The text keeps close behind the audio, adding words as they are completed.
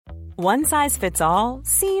One size fits all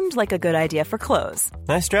seemed like a good idea for clothes.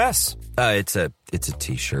 Nice dress. It's a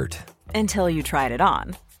t-shirt. Until you tried it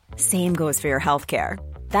on. Same goes for your healthcare.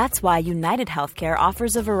 That's why United Healthcare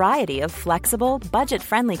offers a variety of flexible,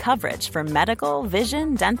 budget-friendly coverage for medical,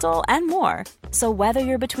 vision, dental, and more. So whether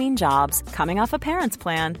you're between jobs, coming off a parent's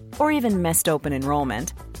plan, or even missed open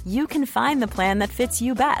enrollment, you can find the plan that fits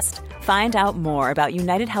you best. Find out more about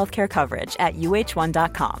United Healthcare coverage at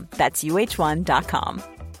uh1.com. That's uh1.com.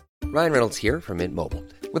 Ryan Reynolds here from Mint Mobile.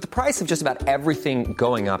 With the price of just about everything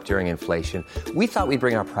going up during inflation, we thought we'd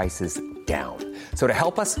bring our prices down. So to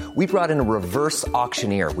help us, we brought in a reverse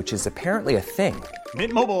auctioneer, which is apparently a thing.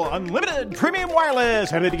 Mint Mobile Unlimited Premium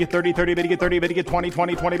Wireless. How to get 30, 30, bit to get 30, bit to get 20,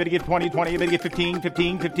 20, 20, bit to get 20, 20, bit to get 15,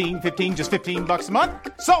 15, 15, 15, just $15 a month?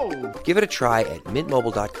 Sold! Give it a try at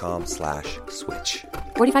mintmobile.com/switch.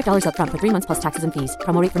 $45 up front for 3 months plus taxes and fees.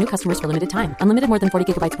 Promo rate for new customers for limited time. Unlimited more than 40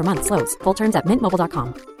 gigabytes per month. Slows full terms at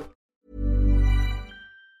mintmobile.com.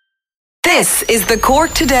 This is the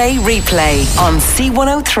Cork Today replay on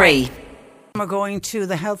C103. We're going to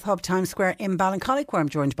the Health Hub Times Square in Ballincollig, where I'm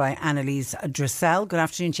joined by Annalise Dressel. Good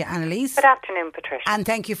afternoon to you, Annalise. Good afternoon, Patricia. And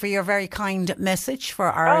thank you for your very kind message for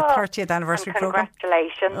our 30th anniversary programme.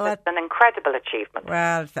 Congratulations. It's an incredible achievement.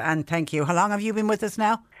 Well, and thank you. How long have you been with us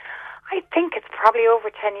now? I think it's probably over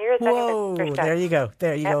 10 years. Whoa, there you go.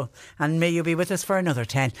 There you go. And may you be with us for another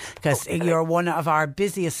 10, because you're one of our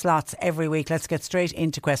busiest slots every week. Let's get straight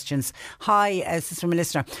into questions. Hi, this is from a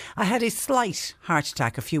listener. I had a slight heart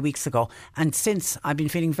attack a few weeks ago, and since I've been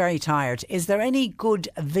feeling very tired. Is there any good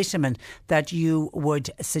vitamin that you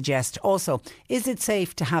would suggest? Also, is it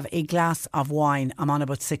safe to have a glass of wine? I'm on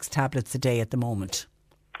about 6 tablets a day at the moment.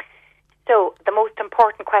 So the most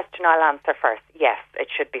important question I'll answer first. Yes, it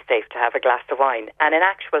should be safe to have a glass of wine. And in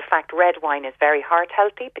actual fact, red wine is very heart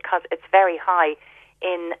healthy because it's very high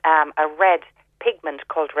in a red pigment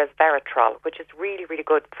called resveratrol, which is really, really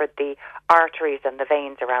good for the arteries and the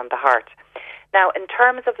veins around the heart. Now, in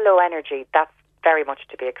terms of low energy, that's very much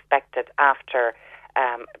to be expected after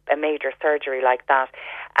a major surgery like that.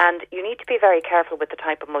 And you need to be very careful with the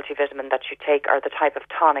type of multivitamin that you take or the type of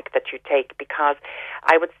tonic that you take, because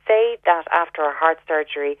I would say that after a heart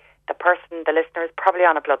surgery, the listener is probably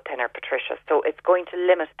on a blood thinner, Patricia. So it's going to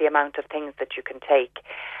limit the amount of things that you can take.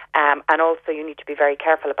 And also you need to be very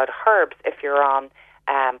careful about herbs if you're on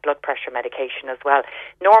blood pressure medication as well.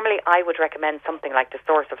 Normally I would recommend something like the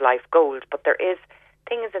Source of Life Gold, but there is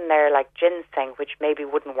things in there like ginseng which maybe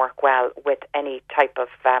wouldn't work well with any type of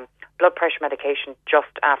blood pressure medication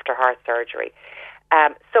just after heart surgery.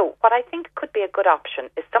 So what I think could be a good option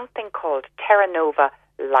is something called Terra Nova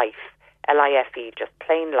Life, L-I-F-E, just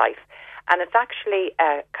plain Life. And it's actually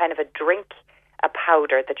a kind of a drink, a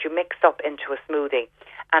powder that you mix up into a smoothie.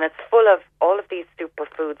 And it's full of all of these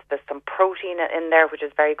superfoods. There's some protein in there, which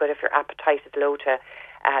is very good if your appetite is low, to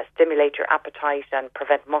stimulate your appetite and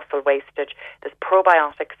prevent muscle wastage. There's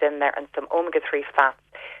probiotics in there and some omega-3 fats.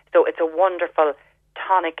 So it's a wonderful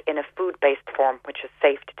tonic in a food-based form, which is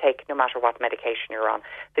safe to take no matter what medication you're on.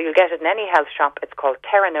 So you'll get it in any health shop. It's called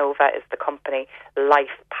Terra Nova, is the company,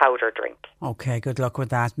 Life Powder Drink. Okay, good luck with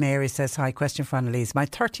that. Mary says, hi, question for Annalise. My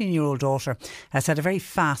 13-year-old daughter has had a very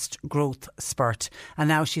fast growth spurt, and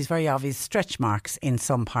now she's very obvious stretch marks in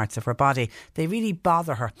some parts of her body. They really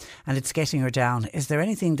bother her and it's getting her down. Is there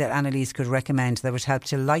anything that Annalise could recommend that would help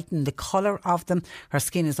to lighten the colour of them? Her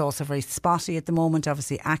skin is also very spotty at the moment,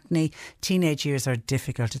 obviously acne. Teenage years are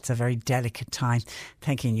difficult. It's a very delicate time.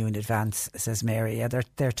 Thanking you in advance, says Mary. Yeah,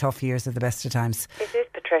 they're tough years at the best of times. It is,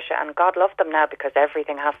 Patricia, and God love them now, because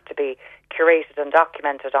everything has to be curated and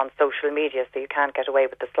documented on social media, so you can't get away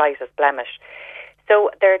with the slightest blemish.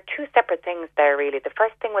 So there are two separate things there, really. The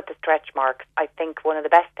first thing with the stretch marks, I think one of the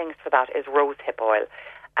best things for that is rosehip oil,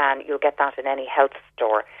 and you'll get that in any health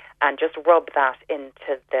store, and just rub that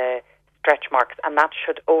into the stretch marks, and that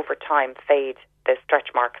should over time fade the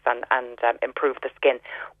stretch marks and improve the skin.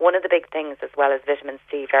 One of the big things as well is vitamin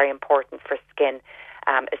C, very important for skin,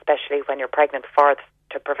 especially when you're pregnant,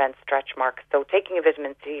 to prevent stretch marks. So taking a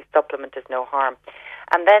vitamin C supplement is no harm.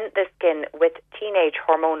 And then the skin with teenage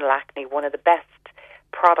hormonal acne, one of the best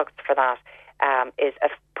products for that is a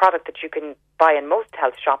product that you can buy in most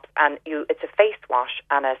health shops, and it's a face wash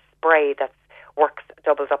and a spray that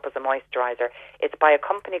doubles up as a moisturiser. It's by a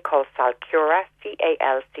company called Salcura,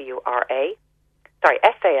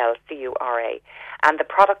 S-A-L-C-U-R-A, and the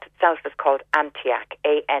product itself is called Antiac,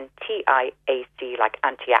 A-N-T-I-A-C, like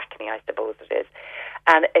anti-acne, I suppose it is.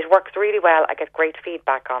 And it works really well. I get great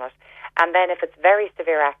feedback on it. And then if it's very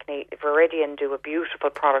severe acne, Viridian do a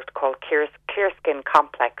beautiful product called Clear Skin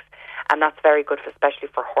Complex, and that's very good, especially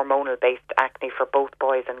for hormonal-based acne for both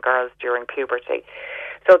boys and girls during puberty.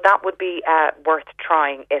 So that would be worth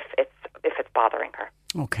trying if it's bothering her.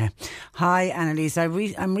 Okay. Hi, Annalise.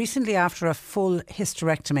 I'm recently after a full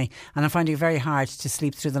hysterectomy and I'm finding it very hard to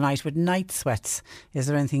sleep through the night with night sweats. Is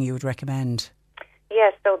there anything you would recommend?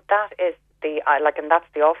 Yes, so that is and that's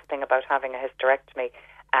the awful thing about having a hysterectomy,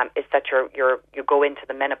 is that you go into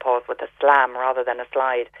the menopause with a slam rather than a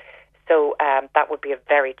slide. So that would be a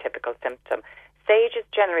very typical symptom. Sage is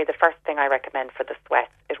generally the first thing I recommend for the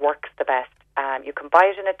sweats. It works the best. You can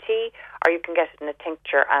buy it in a tea or you can get it in a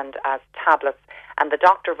tincture and as tablets. And the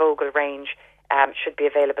Dr. Vogel range should be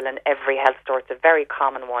available in every health store. It's a very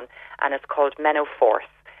common one and it's called Menoforce,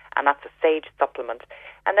 and that's a sage supplement.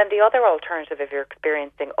 And then the other alternative, if you're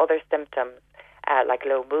experiencing other symptoms like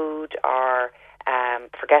low mood or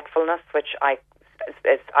forgetfulness, which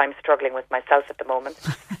I'm struggling with myself at the moment,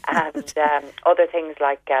 and other things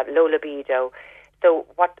like low libido. So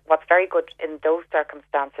what's very good in those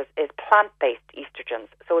circumstances is plant-based estrogens.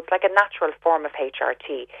 So it's like a natural form of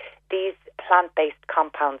HRT. These plant-based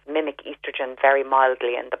compounds mimic estrogen very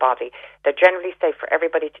mildly in the body. They're generally safe for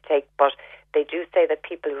everybody to take, but they do say that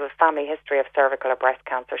people who have a family history of cervical or breast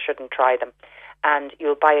cancer shouldn't try them. And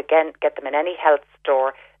you'll get them in any health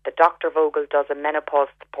store. The Dr. Vogel does a menopause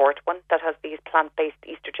support one that has these plant-based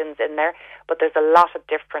estrogens in there, but there's a lot of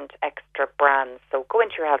different extra brands. So go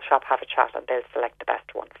into your health shop, have a chat, and they'll select the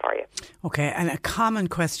best one for you. Okay, and a common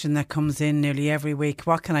question that comes in nearly every week: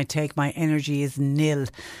 what can I take? My energy is nil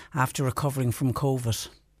after recovering from COVID.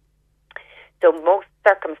 So most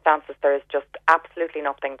circumstances, there is just absolutely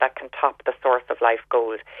nothing that can top the Source of Life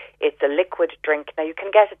Gold. It's a liquid drink. Now, you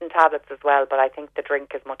can get it in tablets as well, but I think the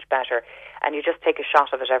drink is much better. And you just take a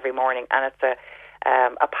shot of it every morning. And it's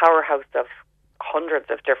a powerhouse of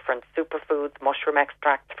hundreds of different superfoods, mushroom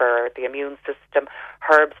extracts for the immune system,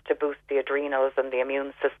 herbs to boost the adrenals and the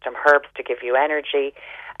immune system, herbs to give you energy.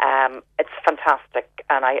 It's fantastic.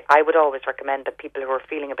 And I would always recommend that people who are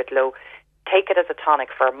feeling a bit low take it as a tonic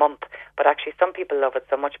for a month, but actually some people love it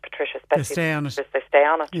so much, Patricia, especially they stay on it. They stay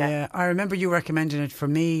on it. Yeah, I remember you recommending it for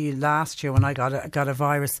me last year when I got a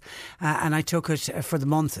virus, and I took it for the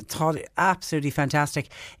month. I thought it absolutely fantastic.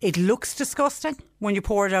 It looks disgusting when you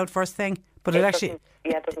pour it out first thing, but it actually...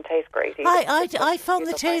 It doesn't taste great either. I found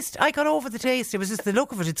the taste. I got over the taste. It was just the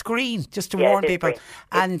look of it. It's green, just to warn people,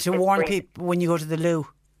 and to warn people when you go to the loo.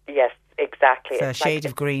 Yes. Exactly. It's a shade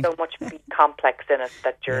of green. So much B complex in it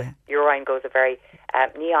that your urine goes a very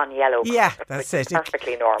neon yellow colour. Yeah, that's it.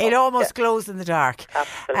 Perfectly normal. It almost glows in the dark.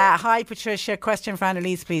 Absolutely. Hi, Patricia. Question for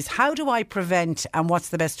Annalise, please. How do I prevent and what's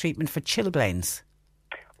the best treatment for chilblains?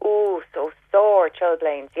 Oh, so sore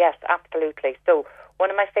chilblains. Yes, absolutely. So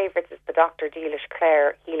one of my favourites is the Dr. Dealish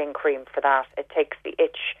Clare healing cream for that. It takes the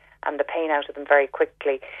itch and the pain out of them very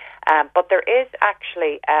quickly. But there is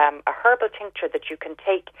actually a herbal tincture that you can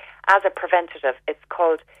take as a preventative. It's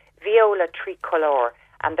called Viola Tricolor,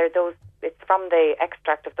 and it's from the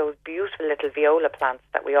extract of those beautiful little viola plants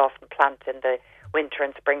that we often plant in the winter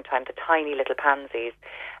and springtime, the tiny little pansies,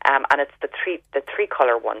 and it's the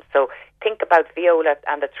tricolour one. So think about viola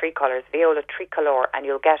and the three colours, Viola Tricolor, and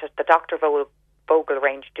you'll get it. The Dr. Vogel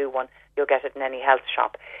range do one. You'll get it in any health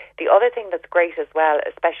shop. The other thing that's great as well,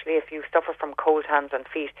 especially if you suffer from cold hands and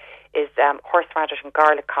feet, is horseradish and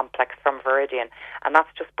garlic complex from Viridian, and that's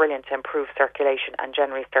just brilliant to improve circulation, and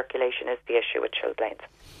generally circulation is the issue with chilblains.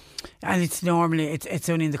 And it's normally it's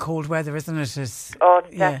only in the cold weather, isn't it? It's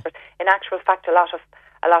desperate. In actual fact, a lot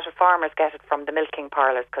of farmers get it from the milking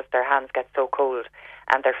parlours because their hands get so cold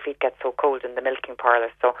and their feet get so cold in the milking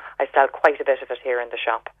parlours. So I sell quite a bit of it here in the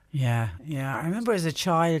shop. Yeah. I remember as a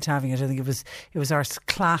child having it. I think it was our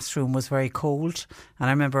classroom was very cold, and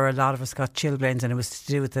I remember a lot of us got chilblains, and it was to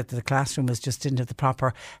do with that the classroom didn't have the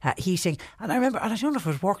proper heating. And I remember, and I don't know if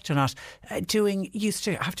it worked or not, used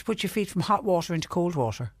to have to put your feet from hot water into cold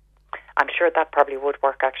water. I'm sure that probably would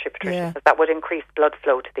work actually, Patricia, because that would increase blood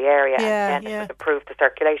flow to the area and then it would improve the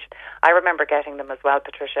circulation. I remember getting them as well,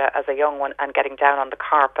 Patricia, as a young one, and getting down on the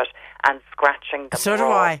carpet and scratching them. So do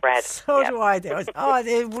I. Red. So do I.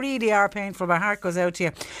 They really are painful. My heart goes out to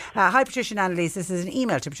you. Hi, Patricia and Annalise. This is an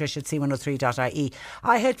email to patricia@c103.ie.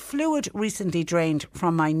 I had fluid recently drained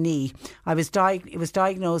from my knee. It was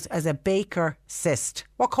diagnosed as a Baker cyst.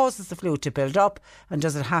 What causes the fluid to build up, and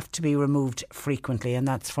does it have to be removed frequently? And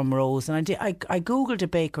that's from Rose. And I googled a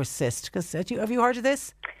Baker cyst because have you heard of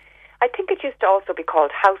this? I think it used to also be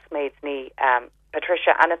called housemaid's knee,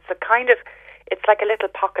 Patricia, and it's like a little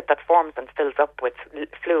pocket that forms and fills up with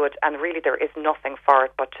fluid, and really there is nothing for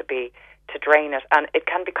it but to drain it. And it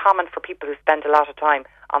can be common for people who spend a lot of time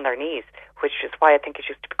on their knees, which is why I think it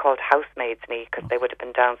used to be called housemaid's knee, because they would have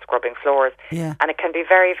been down scrubbing floors. Yeah. And it can be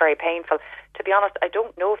very, very painful. To be honest, I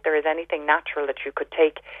don't know if there is anything natural that you could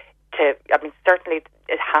take to, I mean, certainly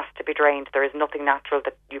it has to be drained. There is nothing natural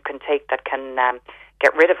that you can take that can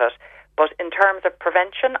get rid of it. But in terms of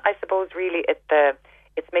prevention, I suppose really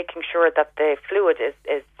it's making sure that the fluid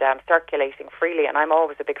is circulating freely, and I'm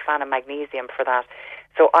always a big fan of magnesium for that.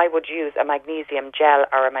 So I would use a magnesium gel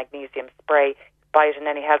or a magnesium spray. Buy it in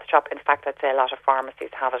any health shop. In fact, I'd say a lot of pharmacies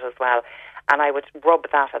have it as well. And I would rub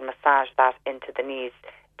that and massage that into the knees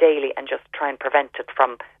daily and just try and prevent it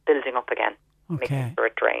from building up again, making sure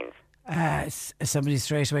it drains. Somebody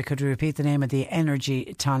straight away, could you repeat the name of the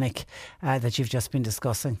energy tonic that you've just been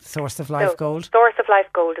discussing? Source of Life Gold? Source of Life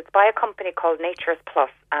Gold. It's by a company called Nature's Plus,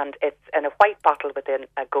 and it's in a white bottle with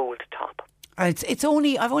a gold top. It's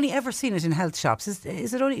only, I've only ever seen it in health shops.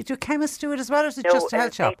 Is it only, do chemists do it as well, or is it just a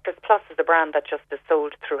health shop? Nature's Plus is a brand that just is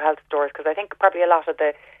sold through health stores, because I think probably a lot of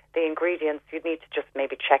the ingredients, you'd need to just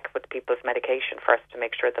maybe check with people's medication first to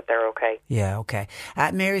make sure that they're okay. Yeah, okay.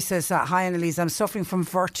 Mary says, hi Annalise, I'm suffering from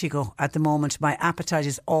vertigo at the moment. My appetite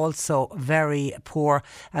is also very poor,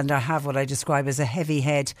 and I have what I describe as a heavy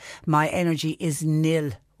head. My energy is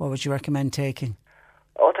nil. What would you recommend taking?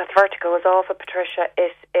 Oh, that vertigo is awful, Patricia.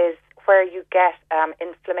 It is where you get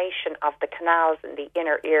inflammation of the canals in the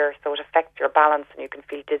inner ear, so it affects your balance and you can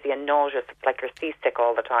feel dizzy and nauseous. It's like you're seasick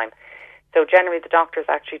all the time. So generally the doctors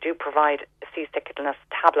actually do provide a seasickness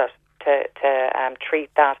tablet to treat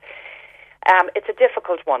that. It's a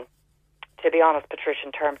difficult one, to be honest, Patricia,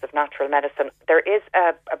 in terms of natural medicine. There is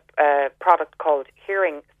a product called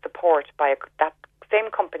Hearing Support by that same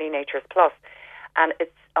company, Nature's Plus, and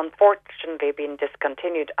it's unfortunately been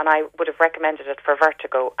discontinued, and I would have recommended it for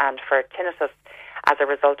vertigo and for tinnitus as a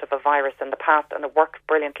result of a virus in the past, and it works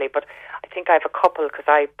brilliantly. But I think I have a couple because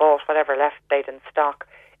I bought whatever left stayed in stock.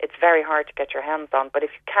 It's very hard to get your hands on, but if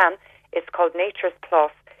you can, it's called Nature's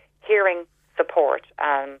Plus Hearing Support,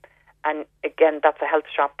 and again, that's a health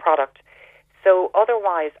shop product. So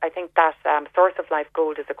otherwise, I think that Source of Life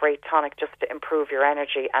Gold is a great tonic just to improve your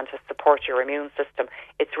energy and to support your immune system.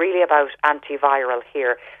 It's really about antiviral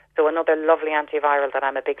here. So another lovely antiviral that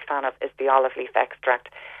I'm a big fan of is the olive leaf extract.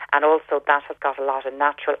 And also that has got a lot of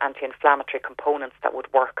natural anti-inflammatory components that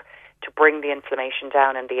would work to bring the inflammation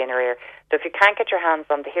down in the inner ear. So if you can't get your hands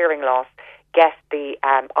on the hearing loss, get the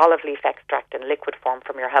olive leaf extract in liquid form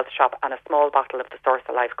from your health shop and a small bottle of the Source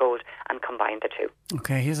of Life Gold, and combine the two.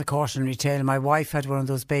 Okay, here's a cautionary tale. My wife had one of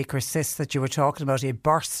those Baker cysts that you were talking about. It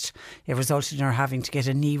burst. It resulted in her having to get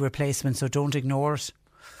a knee replacement, so don't ignore it.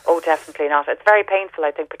 Oh, definitely not. It's very painful,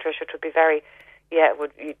 I think, Patricia. It would be very... Yeah, it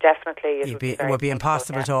would It would be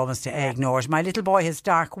impossible to almost ignore it. My little boy has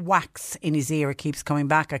dark wax in his ear. It keeps coming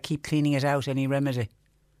back. I keep cleaning it out. Any remedy?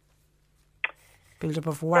 Build up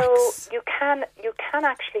of wax. So you can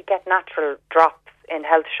actually get natural drops in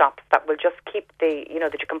health shops that will just keep that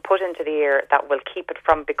you can put into the ear that will keep it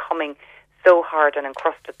from becoming so hard and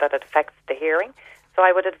encrusted that it affects the hearing. So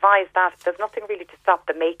I would advise that. There's nothing really to stop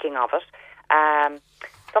the making of it.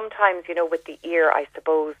 Sometimes, with the ear, I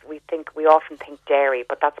suppose we often think dairy,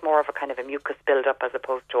 but that's more of a kind of a mucus build-up as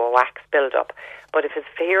opposed to a wax build-up. But if his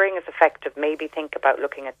hearing is affected, maybe think about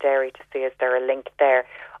looking at dairy to see is there a link there.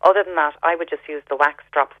 Other than that, I would just use the wax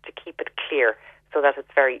drops to keep it clear so that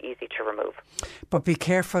it's very easy to remove. But be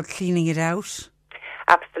careful cleaning it out.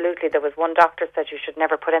 Absolutely. There was one doctor said you should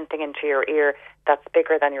never put anything into your ear that's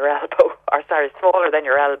bigger than your elbow, smaller than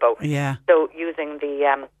your elbow. Yeah. So using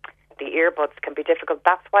the earbuds can be difficult.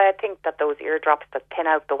 That's why I think that those eardrops that thin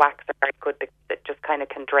out the wax are very good, because it just kind of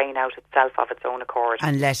can drain out itself of its own accord.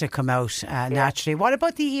 And let it come out naturally. What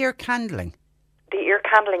about the ear candling? The ear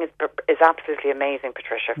candling is absolutely amazing,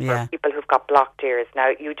 Patricia, for people who've got blocked ears. Now,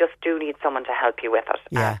 you just do need someone to help you with it.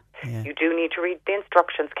 Yeah. You do need to read the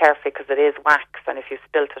instructions carefully because it is wax, and if you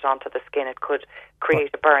spilt it onto the skin, it could create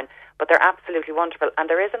a burn. But they're absolutely wonderful. And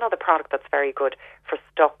there is another product that's very good for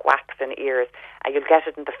stuck wax in ears. You'll get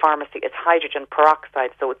it in the pharmacy. It's hydrogen peroxide,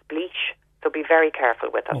 so it's bleach. So be very careful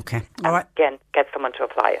with it. Okay. All right. Again, get someone to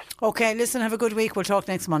apply it. Okay, listen, have a good week. We'll talk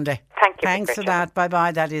next Monday. Thank you. Thanks for that.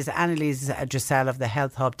 Bye-bye. That is Annalise Dressel of the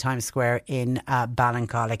Health Hub Times Square in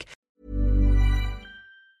Ballincollig.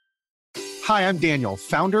 Hi, I'm Daniel,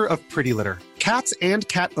 founder of Pretty Litter. Cats and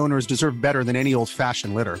cat owners deserve better than any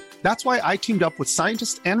old-fashioned litter. That's why I teamed up with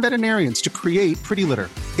scientists and veterinarians to create Pretty Litter.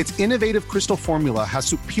 Its innovative crystal formula has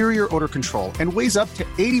superior odor control and weighs up to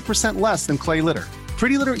 80% less than clay litter.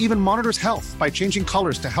 Pretty Litter even monitors health by changing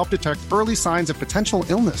colors to help detect early signs of potential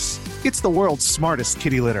illness. It's the world's smartest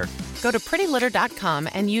kitty litter. Go to prettylitter.com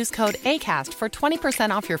and use code ACAST for 20%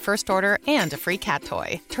 off your first order and a free cat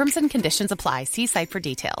toy. Terms and conditions apply. See site for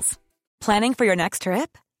details. Planning for your next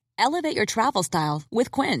trip? Elevate your travel style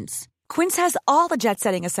with Quince. Quince has all the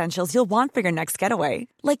jet-setting essentials you'll want for your next getaway,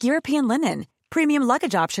 like European linen, premium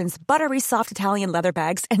luggage options, buttery soft Italian leather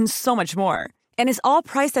bags, and so much more. And is all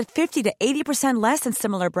priced at 50 to 80% less than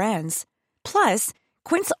similar brands. Plus,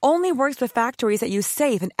 Quince only works with factories that use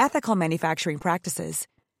safe and ethical manufacturing practices.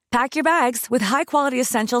 Pack your bags with high-quality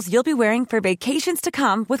essentials you'll be wearing for vacations to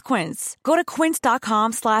come with Quince. Go to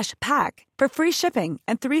quince.com/pack for free shipping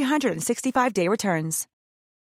and 365-day returns.